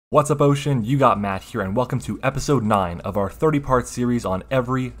What's up, Ocean? You got Matt here, and welcome to episode 9 of our 30-part series on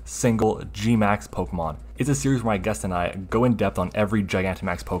every single GMAX Pokemon. It's a series where my guest and I go in depth on every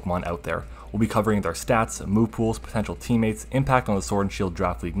Gigantamax Pokemon out there. We'll be covering their stats, move pools, potential teammates, impact on the Sword and Shield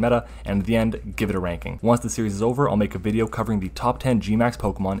Draft League meta, and at the end, give it a ranking. Once the series is over, I'll make a video covering the top 10 GMAX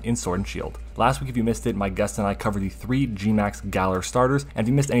Pokemon in Sword and Shield. Last week, if you missed it, my guest and I covered the 3 GMAX Galar starters, and if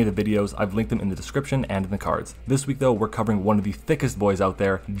you missed any of the videos, I've linked them in the description and in the cards. This week though, we're covering one of the thickest boys out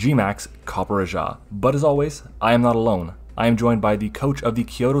there, GMAX Copperajah. But as always, I am not alone. I am joined by the coach of the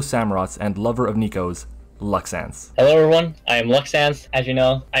Kyoto Samurats and lover of Nikos, Luxanse. Hello everyone, I am Luxanse. As you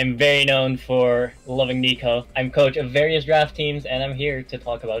know, I'm very known for loving Nico. I'm coach of various draft teams, and I'm here to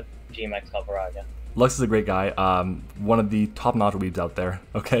talk about GMAX Copperajah. Lux is a great guy, one of the top-notch weebs out there,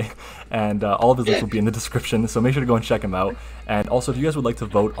 okay? And all of his links will be in the description, so make sure to go and check him out. And also, if you guys would like to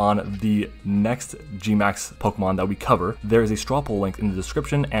vote on the next GMAX Pokemon that we cover, there is a straw poll link in the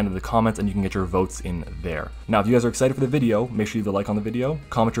description and in the comments, and you can get your votes in there. Now, if you guys are excited for the video, make sure you leave a like on the video,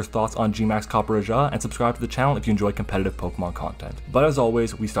 comment your thoughts on GMAX Copperajah, and subscribe to the channel if you enjoy competitive Pokemon content. But as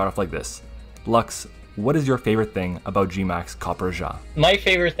always, we start off like this. Lux, what is your favorite thing about GMAX Copperajah? My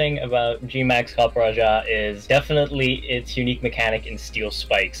favorite thing about GMAX Copperajah is definitely its unique mechanic in Steel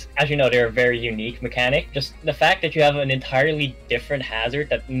Spikes. As you know, they're a very unique mechanic. Just the fact that you have an entirely different hazard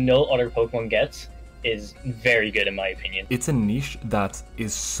that no other Pokemon gets is very good in my opinion. It's a niche that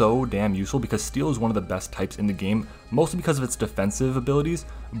is so damn useful because Steel is one of the best types in the game, mostly because of its defensive abilities,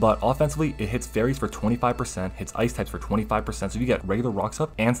 but offensively it hits Fairies for 25%, hits Ice types for 25%, so if you get regular Rocks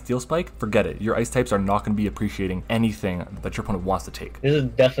up and Steel Spike, forget it. Your Ice types are not going to be appreciating anything that your opponent wants to take. This is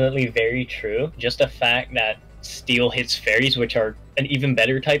definitely very true. Just the fact that Steel hits Fairies, which are an even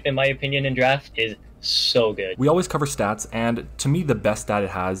better type in my opinion in draft, is so good. We always cover stats, and to me the best stat it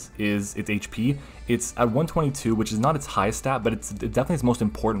has is its HP. It's at 122, which is not its highest stat, but it's definitely its most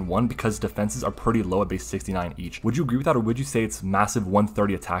important one because defenses are pretty low at base 69 each. Would you agree with that, or would you say its massive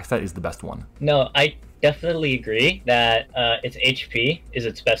 130 attack stat is the best one? No, I definitely agree that its HP is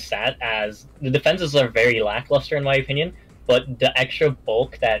its best stat, as the defenses are very lackluster in my opinion. But the extra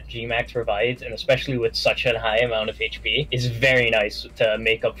bulk that GMAX provides, and especially with such a high amount of HP, is very nice to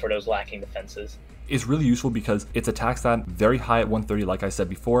make up for those lacking defenses. Is really useful because its attack stat very high at 130 like I said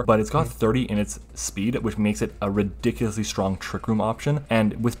before, but it's got 30 in its speed, which makes it a ridiculously strong Trick Room option.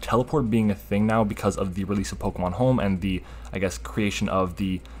 And with teleport being a thing now because of the release of Pokemon Home and the, I guess, creation of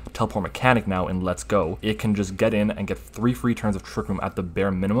the teleport mechanic now in Let's Go, it can just get in and get 3 free turns of Trick Room at the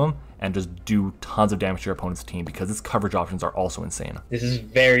bare minimum and just do tons of damage to your opponent's team because its coverage options are also insane. This is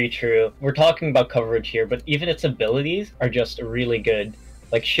very true. We're talking about coverage here, but even its abilities are just really good.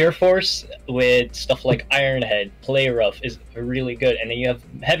 Like Sheer Force with stuff like Iron Head, Play Rough is really good, and then you have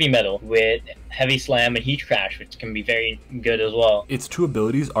Heavy Metal with Heavy Slam and Heat Crash, which can be very good as well. Its 2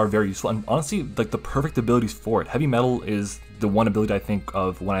 abilities are very useful, and honestly, like the perfect abilities for it. Heavy Metal is the one ability I think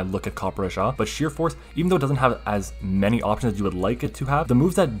of when I look at Copperajah, but Sheer Force, even though it doesn't have as many options as you would like it to have, the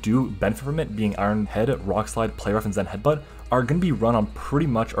moves that do benefit from it, being Iron Head, Rock Slide, Play Rough, and Zen Headbutt, are going to be run on pretty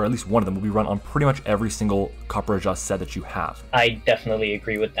much, or at least one of them will be run on pretty much every single Copperajah set that you have. I definitely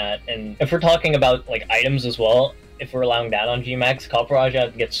agree with that. And if we're talking about like items as well, if we're allowing that on GMAX,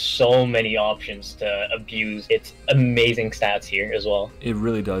 Copperajah gets so many options to abuse its amazing stats here as well. It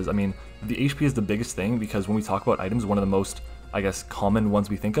really does. I mean, the HP is the biggest thing because when we talk about items, one of the most, I guess, common ones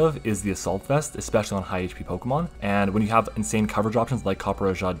we think of is the Assault Vest, especially on high HP Pokemon. And when you have insane coverage options like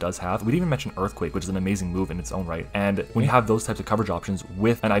Copperajah does have, we didn't even mention Earthquake, which is an amazing move in its own right. And when you have those types of coverage options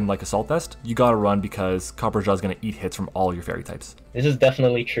with an item like Assault Vest, you gotta run because Copperajah is gonna eat hits from all your fairy types. This is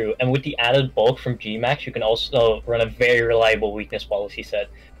definitely true. And with the added bulk from GMAX, you can also run a very reliable weakness policy set,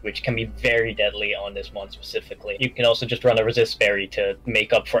 which can be very deadly on this one specifically. You can also just run a Resist Berry to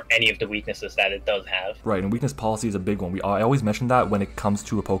make up for any of the weaknesses that it does have. Right, and weakness policy is a big one. I always mention that when it comes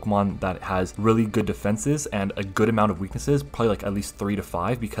to a Pokemon that has really good defenses and a good amount of weaknesses, probably like at least 3 to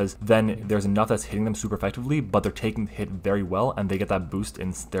 5, because then there's enough that's hitting them super effectively, but they're taking the hit very well, and they get that boost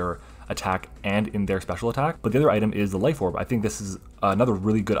in their attack and in their special attack. But the other item is the Life Orb. I think this is another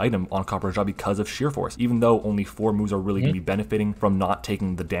really good item on Copperajah because of Sheer Force. Even though only 4 moves are really going to be benefiting from not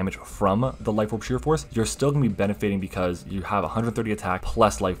taking the damage from the Life Orb Sheer Force, you're still going to be benefiting because you have 130 attack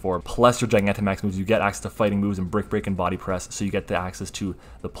plus Life Orb plus your Gigantamax moves. You get access to fighting moves and Brick Break and Body Press, so you get the access to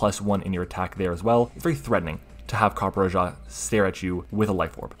the +1 in your attack there as well. It's very threatening to have Copperajah stare at you with a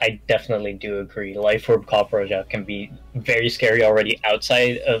Life Orb. I definitely do agree. Life Orb Copperajah can be very scary already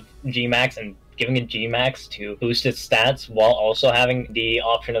outside of GMAX, and giving it GMAX to boost its stats while also having the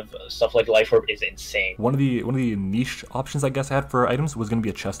option of stuff like Life Orb is insane. One of the niche options I guess I had for items was going to be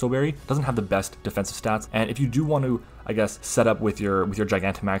a Chesto Berry. Doesn't have the best defensive stats, and if you do want to, I I guess, setup with your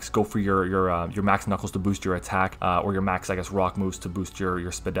Gigantamax. Go for your Max Knuckles to boost your attack, or your Max, I guess, Rock moves to boost your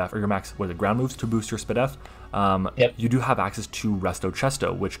Spadef, or your Max, what is it, Ground moves to boost your Spadef. You do have access to Resto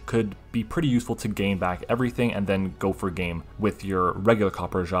Chesto, which could be pretty useful to gain back everything and then go for game with your regular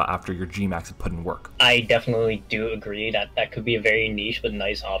Copperajah after your GMAX had put in work. I definitely do agree that that could be a very niche but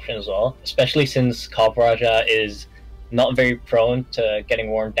nice option as well, especially since Copperajah is not very prone to getting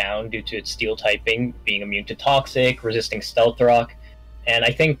worn down due to its steel typing, being immune to Toxic, resisting Stealth Rock, and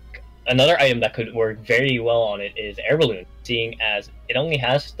I think another item that could work very well on it is Air Balloon, seeing as it only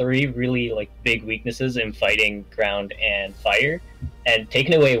has 3 really big weaknesses in fighting, ground, and fire, and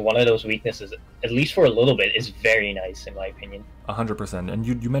taking away one of those weaknesses, at least for a little bit, is very nice in my opinion. 100%, and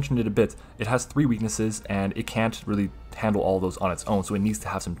you mentioned it a bit. It has 3 weaknesses, and it can't really handle all those on its own, so it needs to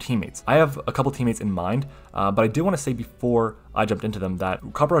have some teammates. I have a couple teammates in mind, but I do want to say before I jumped into them that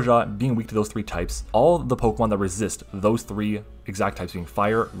Copperajah, being weak to those 3 types, all the Pokemon that resist those 3 exact types, being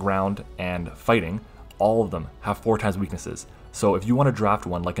fire, ground, and fighting, all of them have 4 times weaknesses. So if you want to draft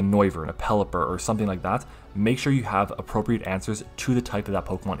one like a Noivern, a Pelipper, or something like that, make sure you have appropriate answers to the type that that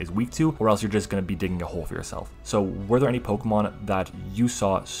Pokemon is weak to, or else you're just going to be digging a hole for yourself. So were there any Pokemon that you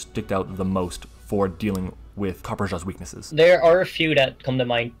saw stick out the most for dealing with Copperajah's weaknesses? There are a few that come to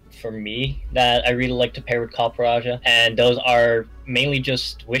mind for me that I really like to pair with Copperajah, and those are mainly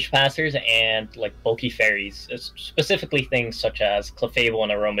just Wish Passers and bulky fairies, specifically things such as Clefable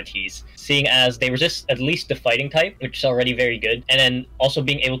and Aromatisse, seeing as they resist at least the fighting type, which is already very good, and then also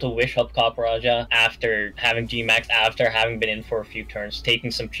being able to wish up Copperajah after having GMAX, after having been in for a few turns,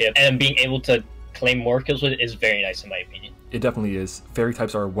 taking some chip, and then being able to claim more kills with it is very nice in my opinion. It definitely is. Fairy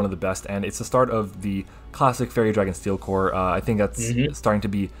types are one of the best, and it's the start of the classic Fairy Dragon Steel Core. I think that's starting to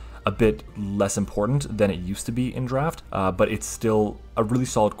be a bit less important than it used to be in draft, but it's still a really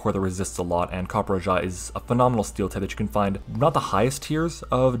solid core that resists a lot, and Copperajah is a phenomenal steel type that you can find not the highest tiers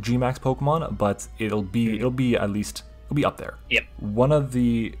of GMAX Pokemon, but it'll be at least be up there. Yep. One of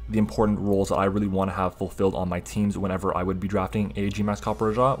the important roles that I really want to have fulfilled on my teams whenever I would be drafting a GMAX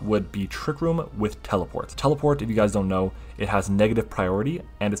Copperajah would be Trick Room with Teleport. Teleport, if you guys don't know, it has negative priority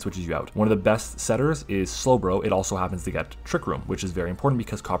and it switches you out. One of the best setters is Slowbro. It also happens to get Trick Room, which is very important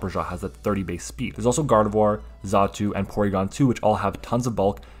because Copperajah has that 30 base speed. There's also Gardevoir, Xatu, and Porygon 2, which all have tons of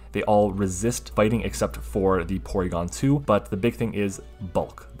bulk. They all resist fighting except for the Porygon 2, but the big thing is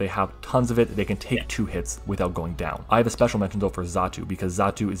bulk. They have tons of it. They can take 2 hits without going down. I have a special mention though for Xatu, because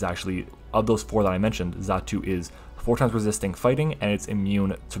Xatu is actually, of those 4 that I mentioned, Xatu is 4 times resisting fighting and it's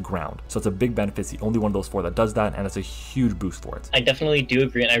immune to ground. So it's a big benefit. It's the only one of those 4 that does that, and it's a huge boost for it. I definitely do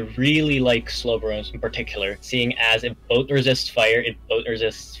agree, and I really like Slowbro in particular, seeing as it both resists fire, it both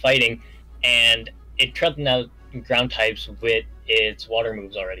resists fighting, and it threatens out ground types with its water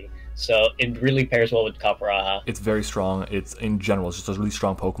moves already. So it really pairs well with Copperajah. It's very strong. It's in general, it's just a really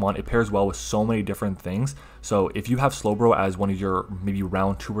strong Pokemon. It pairs well with so many different things. So if you have Slowbro as one of your maybe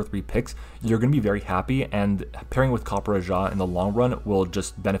round 2 or 3 picks, you're going to be very happy, and pairing with Copperajah in the long run will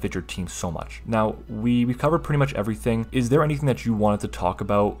just benefit your team so much. Now, we've covered pretty much everything. Is there anything that you wanted to talk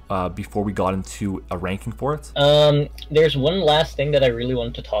about before we got into a ranking for it? There's one last thing that I really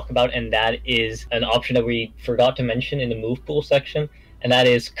wanted to talk about, and that is an option that we forgot to mention in the move pool section, and that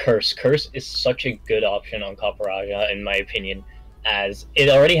is Curse. Curse is such a good option on Copperajah, in my opinion, as it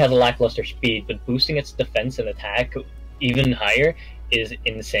already has a lackluster speed, but boosting its defense and attack even higher is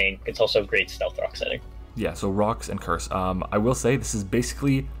insane. It's also a great Stealth Rock setting. Yeah, so Rocks and Curse. I will say this is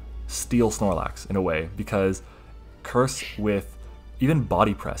basically Steel Snorlax in a way, because Curse with even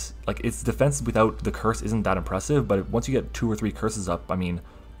Body Press, its defense without the Curse isn't that impressive, but once you get 2 or 3 curses up, I mean,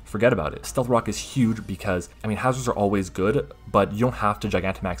 forget about it. Stealth Rock is huge because, I mean, hazards are always good, but you don't have to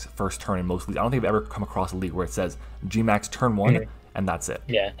Gigantamax first turn in most leagues. I don't think I've ever come across a league where it says GMAX turn 1 and that's it.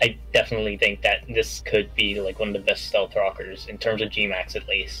 Yeah, I definitely think that this could be one of the best Stealth Rockers in terms of GMAX at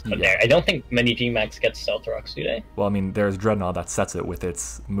least. But I don't think many GMAX get Stealth Rocks, do they? Well, I mean, there's Dreadnought that sets it with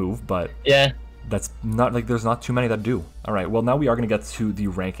its move, but yeah, that's not there's not too many that do. All right, well, now we are going to get to the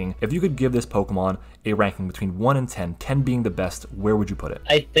ranking. If you could give this Pokemon a ranking between 1 and 10, 10 being the best, where would you put it?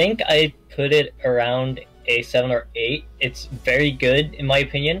 I think I'd put it around a 7 or 8. It's very good in my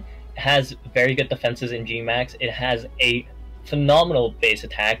opinion. It has very good defenses in GMAX. It has a phenomenal base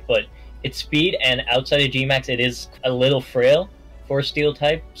attack, but its speed and outside of GMAX, it is a little frail for a steel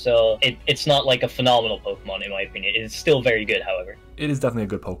type, so it's not a phenomenal Pokemon in my opinion. It's still very good, however. It is definitely a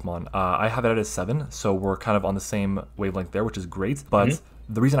good Pokemon. I have it at a 7, so we're kind of on the same wavelength there, which is great, but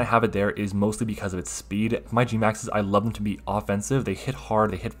the reason I have it there is mostly because of its speed. My GMAXs, I love them to be offensive. They hit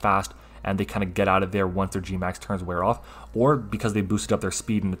hard, they hit fast, and they kind of get out of there once their GMAX turns wear off, or because they boosted up their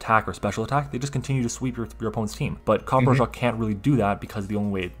speed and attack or special attack, they just continue to sweep your opponent's team. But Copperajah can't really do that because the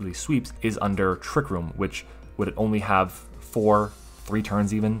only way it really sweeps is under Trick Room, which would only have 3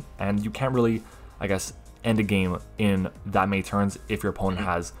 turns even, and you can't really, I guess, end a game in that many turns if your opponent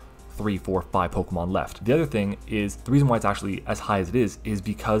has 3, 4, 5 Pokemon left. The other thing is, the reason why it's actually as high as it is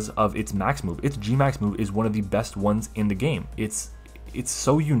because of its max move. Its GMAX move is one of the best ones in the game. It's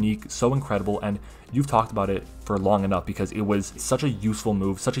so unique, so incredible, and you've talked about it for long enough because it was such a useful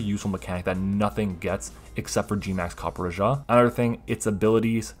move, such a useful mechanic that nothing gets except for GMAX Copperajah. Another thing, its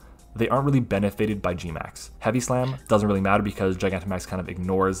abilities, they aren't really benefited by GMAX. Heavy Slam doesn't really matter because Gigantamax kind of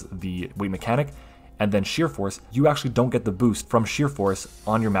ignores the weight mechanic. And then Sheer Force, you actually don't get the boost from Sheer Force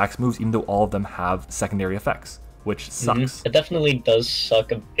on your max moves, even though all of them have secondary effects, which sucks. It definitely does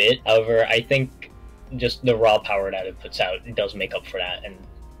suck a bit. However, I think just the raw power that it puts out, it does make up for that. And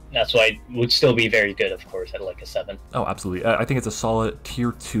that's why it would still be very good, of course, at like a 7. Oh, absolutely. I think it's a solid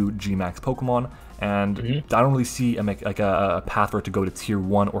tier 2 GMAX Pokemon. And I don't really see a path for it to go to tier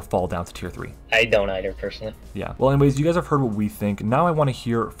 1 or fall down to tier 3. I don't either, personally. Yeah. Well, anyways, you guys have heard what we think. Now I want to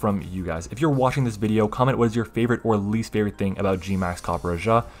hear from you guys. If you're watching this video, comment what is your favorite or least favorite thing about GMAX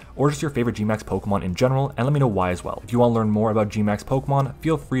Copperajah, or just your favorite GMAX Pokemon in general, and let me know why as well. If you want to learn more about GMAX Pokemon,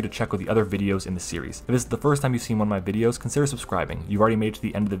 feel free to check out the other videos in the series. If this is the first time you've seen one of my videos, consider subscribing. You've already made it to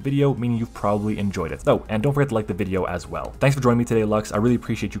the end of the video, meaning you've probably enjoyed it. Oh, and don't forget to like the video as well. Thanks for joining me today, Lux. I really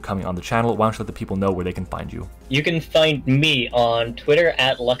appreciate you coming on the channel. Why don't you let the people know where they can find you? You can find me on Twitter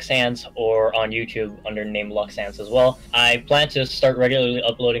at Luxanse or on YouTube under the name Luxanse as well. I plan to start regularly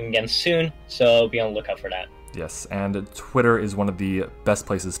uploading again soon, so be on the lookout for that. Yes, and Twitter is one of the best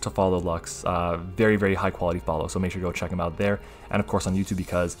places to follow Lux. Very, very high quality follow, so make sure to go check him out there. And of course on YouTube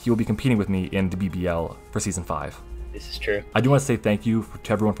because he will be competing with me in the BBL for Season 5. This is true. I do want to say thank you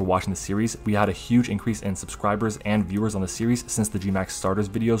to everyone for watching the series. We had a huge increase in subscribers and viewers on the series since the GMAX Starters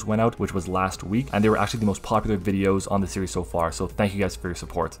videos went out, which was last week, and they were actually the most popular videos on the series so far, so thank you guys for your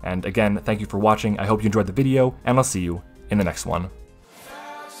support. And again, thank you for watching. I hope you enjoyed the video, and I'll see you in the next one.